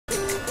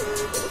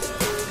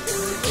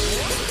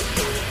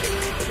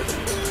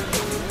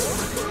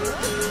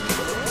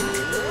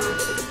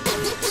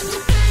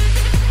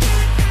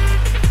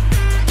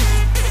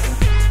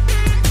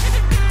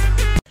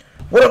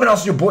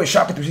Maddenallstars, your boy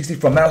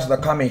Shocker360 from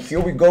Maddenallstars.com, and here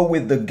we go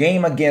with the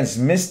game against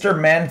Mr.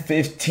 Man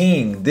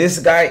 15. This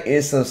guy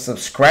is a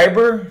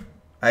subscriber,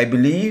 I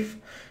believe.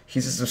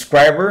 He's a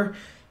subscriber.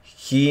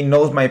 He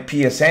knows my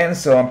PSN,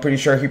 so I'm pretty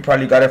sure he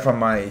probably got it from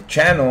my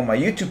channel, my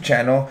YouTube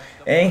channel,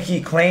 and he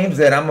claims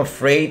that I'm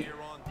afraid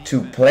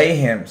to play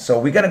him. So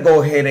we're gonna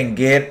go ahead and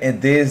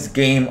get this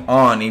game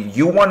on. If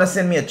you want to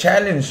send me a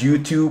challenge,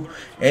 YouTube,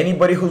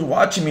 anybody who's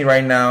watching me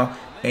right now,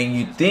 and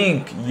you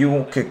think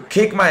you could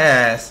kick my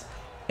ass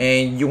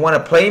and you want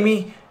to play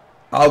me,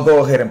 I'll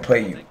go ahead and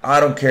play you. I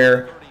don't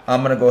care.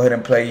 I'm gonna go ahead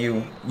and play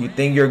you. You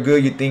think you're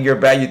good, you think you're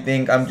bad, you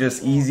think I'm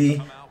just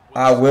easy,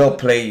 I will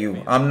play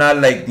you. I'm not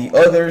like the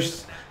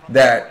others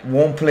that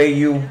won't play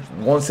you,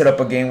 won't set up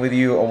a game with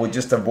you, or will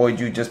just avoid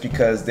you just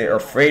because they're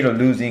afraid of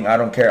losing. I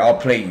don't care. I'll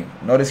play you.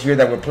 Notice here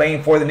that we're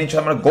playing for the niche.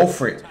 I'm gonna go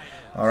for it.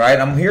 All right,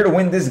 I'm here to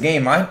win this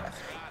game.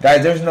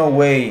 Guys, there's no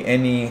way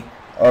any,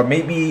 or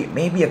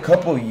maybe a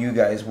couple of you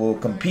guys will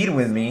compete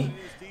with me,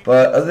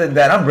 but other than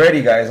that, I'm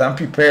ready, guys. I'm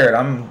prepared.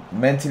 I'm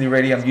mentally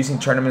ready. I'm using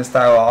tournament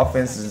style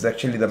offense. This is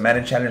actually the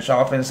Madden Challenge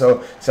offense,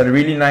 so it's a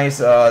really nice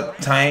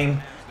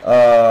time.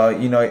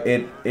 You know,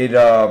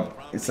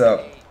 it's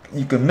a,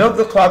 you can milk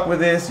the clock with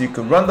this. You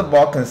can run the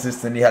ball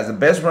consistently. It has the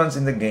best runs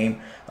in the game.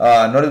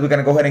 Notice we're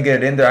gonna go ahead and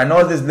get it in there. I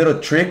know this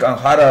little trick on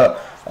how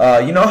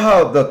to, you know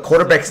how the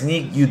quarterback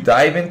sneak, you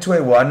dive into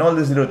it. Well, I know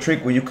this little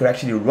trick where you could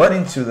actually run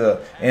into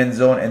the end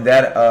zone, and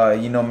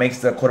that you know, makes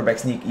the quarterback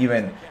sneak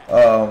even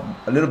a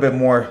little bit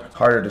more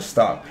harder to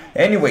stop.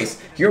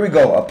 Anyways, here we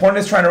go.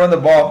 Opponent's trying to run the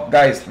ball,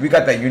 guys. We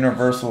got that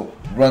universal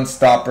run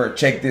stopper.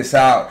 Check this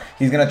out.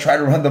 He's gonna try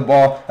to run the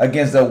ball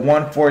against the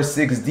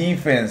 1-4-6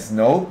 defense.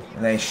 Nope,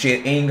 that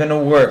shit ain't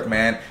gonna work,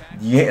 man.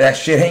 Yeah, that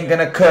shit ain't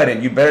gonna cut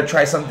it. You better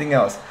try something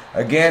else.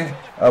 Again,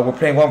 we're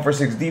playing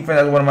 1-4-6 defense.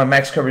 That's one of my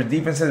max coverage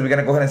defenses. We're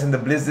gonna go ahead and send the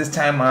blitz this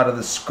time out of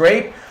the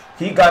scrape.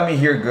 He got me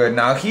here good.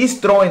 Now he's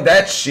throwing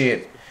that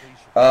shit.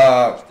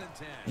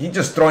 He's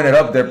just throwing it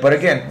up there. But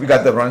again, we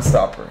got the run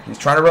stopper. He's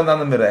trying to run down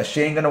the middle. That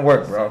shit ain't gonna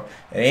work, bro.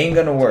 It ain't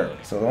gonna work.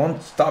 So don't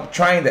stop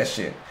trying that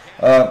shit.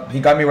 He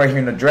got me right here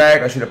in the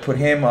drag. I should have put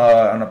him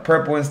on a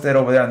purple instead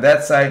over there on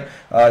that side.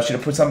 Should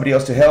have put somebody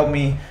else to help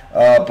me.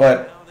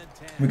 But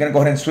we're gonna go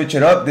ahead and switch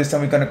it up. This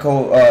time we're gonna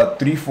go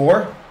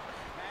 3-4.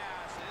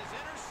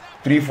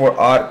 3-4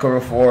 odd, cover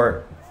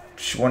 4.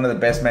 One of the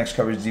best max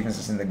coverage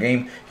defenses in the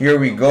game. Here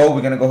we go.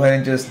 We're gonna go ahead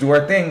and just do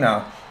our thing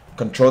now.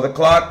 Control the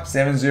clock.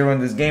 7-0 in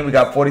this game. We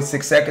got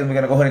 46 seconds. We're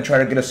gonna go ahead and try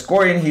to get a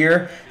score in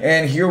here.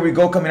 And here we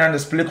go, coming out of the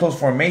split close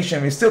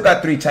formation. We still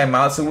got 3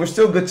 timeouts, so we're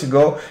still good to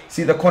go.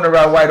 See the corner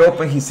route wide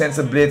open. He sends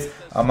a blitz.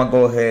 I'm gonna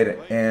go ahead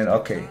and,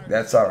 okay,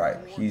 that's all right.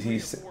 He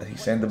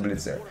sent the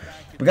blitz there.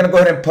 We're gonna go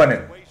ahead and punt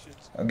it.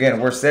 Again,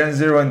 we're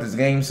 7-0 in this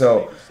game,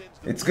 so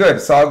it's good.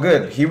 It's all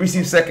good. He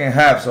received second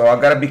half, so I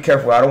gotta be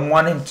careful. I don't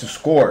want him to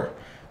score.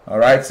 All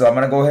right, so I'm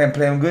gonna go ahead and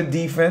play him good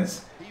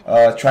defense.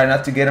 Try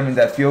not to get him in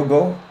that field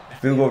goal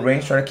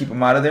range. Try to keep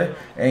him out of there.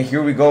 And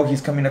here we go.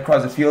 He's coming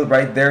across the field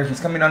right there. He's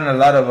coming on a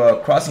lot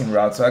of crossing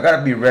routes, so I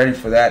gotta be ready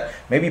for that.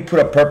 Maybe put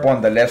a purple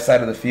on the left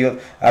side of the field.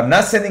 I'm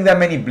not sending that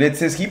many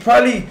blitzes. He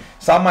probably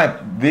saw my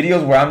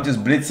videos where I'm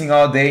just blitzing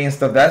all day and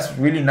stuff. That's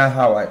really not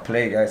how I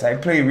play, guys. I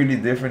play really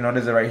different.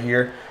 Notice it right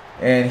here.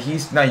 And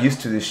he's not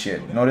used to this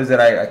shit. Notice that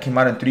I came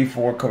out in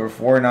 3-4, cover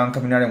 4. Now I'm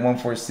coming out in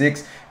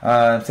 1-4-6.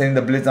 I'm sending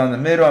the blitz down the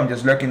middle. I'm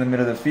just lurking in the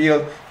middle of the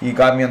field. He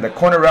got me on the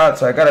corner route,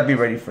 so I got to be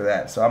ready for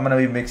that. So I'm going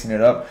to be mixing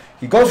it up.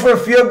 He goes for a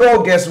field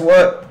goal. Guess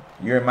what?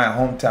 You're in my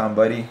hometown,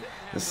 buddy.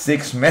 The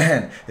 6th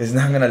man is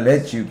not going to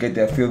let you get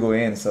that field goal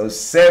in. So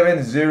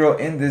 7-0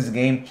 in this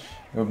game.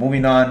 We're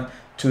moving on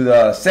to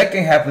the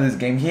second half of this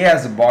game. He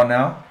has the ball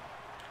now.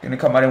 Going to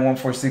come out in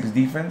 1-4-6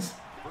 defense.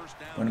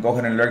 I'm going to go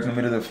ahead and lurk in the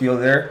middle of the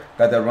field there.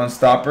 Got that run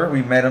stopper.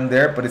 We met him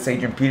there, but it's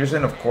Adrian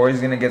Peterson. Of course, he's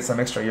going to get some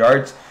extra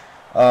yards.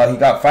 He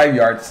got 5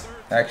 yards,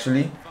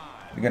 actually.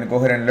 We're going to go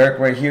ahead and lurk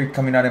right here.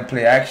 Coming out and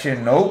play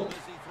action. Nope.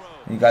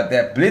 He got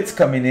that blitz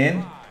coming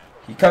in.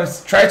 He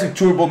tries to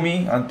turbo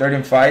me on 3rd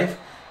and 5.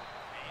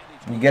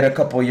 We get a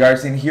couple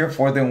yards in here.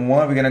 4th and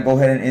 1. We're going to go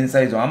ahead and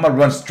inside zone. I'm going to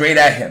run straight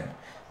at him.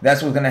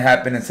 That's what's going to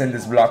happen, and send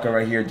this blocker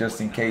right here just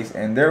in case.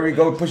 And there we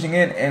go, pushing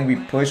in, and we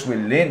push with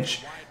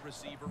Lynch.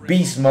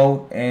 Beast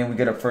mode, and we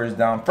get a first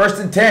down.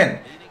 1st and 10.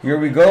 Here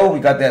we go. We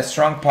got that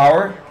strong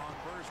power,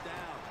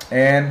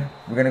 and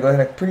we're gonna go ahead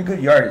and have pretty good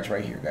yardage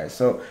right here, guys.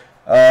 So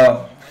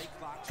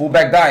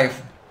fullback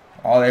dive.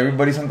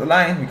 Everybody's on the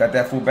line. We got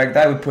that fullback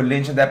dive. We put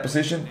Lynch in that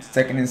position.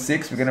 2nd and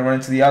 6. We're gonna run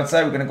to the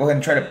outside. We're gonna go ahead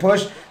and try to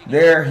push.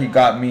 There, he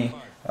got me.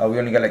 We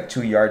only got like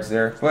 2 yards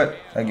there, but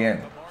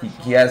again,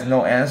 he has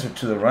no answer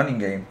to the running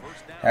game.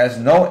 Has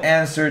no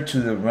answer to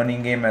the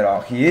running game at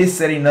all. He is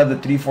setting up the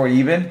 3-4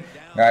 even.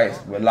 Guys,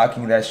 we're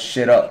locking that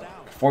shit up.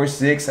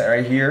 4-6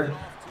 right here.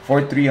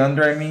 4-3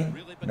 under, I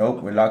mean.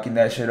 Nope, we're locking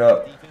that shit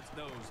up.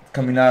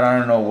 Coming out, I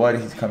don't know what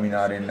he's coming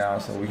out in now.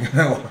 So we're going to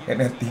go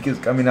ahead and think he's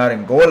coming out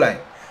in goal line.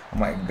 Oh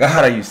my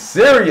God, are you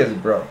serious,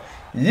 bro?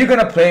 You're going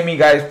to play me,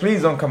 guys.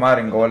 Please don't come out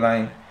in goal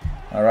line.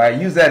 All right,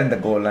 use that in the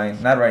goal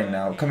line. Not right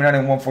now. Coming out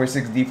in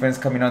 1-4-6 defense.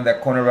 Coming on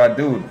that corner route.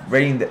 Dude,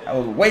 I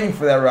was waiting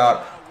for that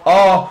route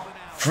all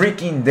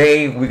freaking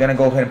day. We're gonna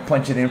go ahead and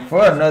punch it in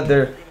for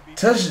another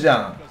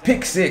touchdown.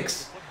 Pick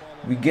 6.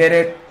 We get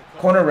it.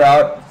 Corner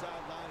route.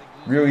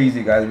 Real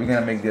easy, guys. We're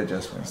gonna make the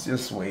adjustments.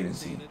 Just wait and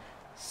see.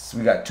 So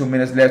we got 2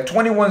 minutes left.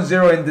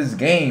 21-0 in this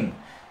game.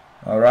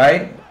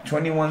 Alright.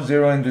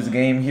 21-0 in this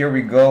game. Here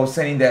we go.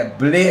 Sending that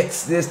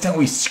blitz. This time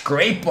we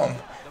scrape them.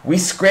 We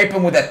scrape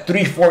him with that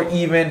 3-4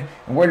 even,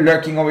 and we're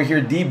lurking over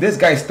here deep. This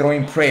guy's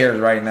throwing prayers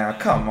right now.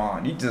 Come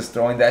on, you just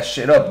throwing that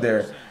shit up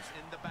there.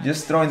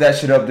 Just throwing that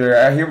shit up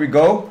there. Here we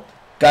go.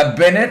 Got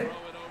Bennett.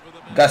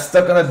 Got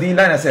stuck on the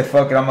D-line. I said,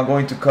 fuck it, I'm going to go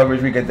into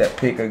coverage. We get that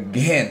pick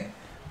again.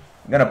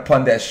 We're going to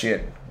punt that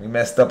shit. We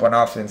messed up on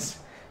offense.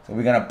 So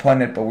we're going to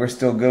punt it, but we're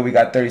still good. We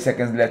got 30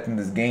 seconds left in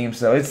this game.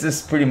 So it's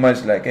just pretty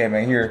much like, hey,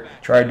 man, here,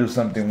 try to do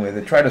something with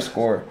it. Try to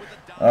score.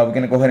 We're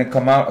going to go ahead and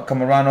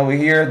come around over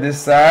here, this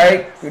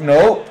side.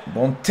 Nope.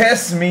 Don't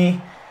test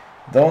me.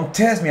 Don't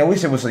test me. I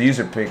wish it was a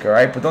user pick, all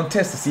right? But don't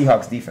test the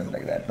Seahawks defense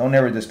like that. Don't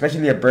ever do,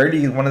 especially at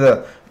Birdie. He's one of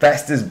the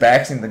fastest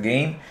backs in the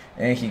game.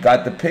 And he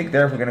got the pick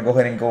there. We're going to go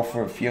ahead and go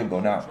for a field goal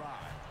now.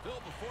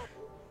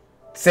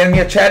 Send me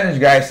a challenge,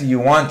 guys, if you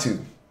want to.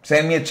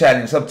 Send me a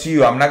challenge. It's up to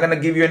you. I'm not going to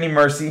give you any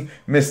mercy,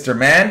 Mr.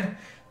 Man.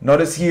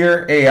 Notice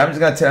here, hey, I'm just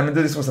going to tell you,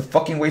 this was a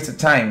fucking waste of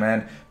time,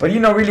 man. But, you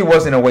know, really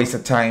wasn't a waste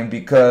of time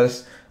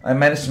because I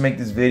managed to make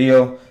this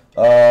video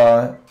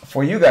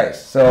for you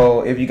guys.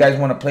 So if you guys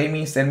want to play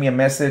me, send me a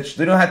message.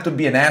 You don't have to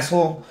be an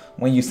asshole.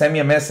 When you send me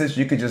a message,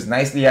 you could just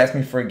nicely ask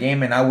me for a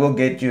game and I will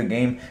get you a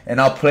game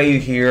and I'll play you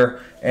here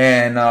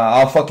and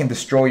I'll fucking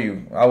destroy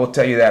you. I will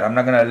tell you that. I'm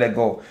not going to let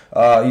go.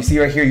 You see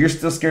right here, you're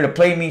still scared to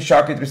play me,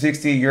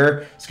 Shocker360.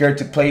 You're scared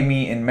to play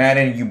me in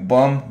Madden, you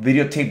bum.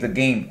 Videotape the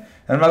game.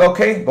 And I'm like,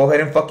 okay, go ahead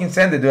and fucking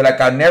send it, dude.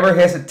 Like, I'll never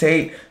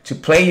hesitate to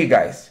play you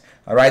guys.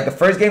 All right, the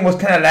first game was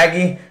kind of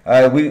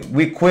laggy.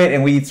 We quit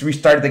and we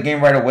restarted the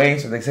game right away.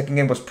 So the second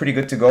game was pretty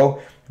good to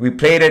go. We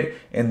played it,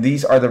 and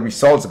these are the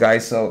results,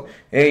 guys. So,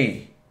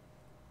 hey,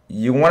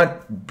 you want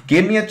to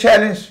give me a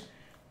challenge?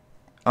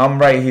 I'm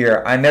right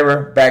here. I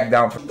never back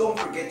down. Don't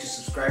forget to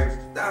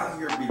subscribe down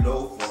here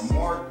below for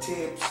more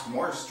tips,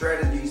 more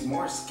strategies,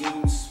 more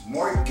schemes,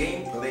 more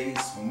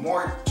gameplays,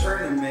 more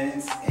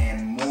tournaments,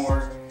 and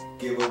more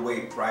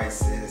giveaway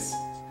prizes.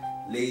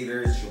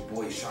 Later, it's your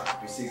boy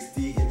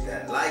Shocker360. Hit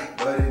that like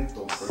button.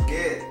 Don't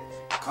forget,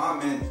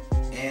 comment,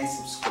 and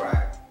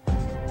subscribe.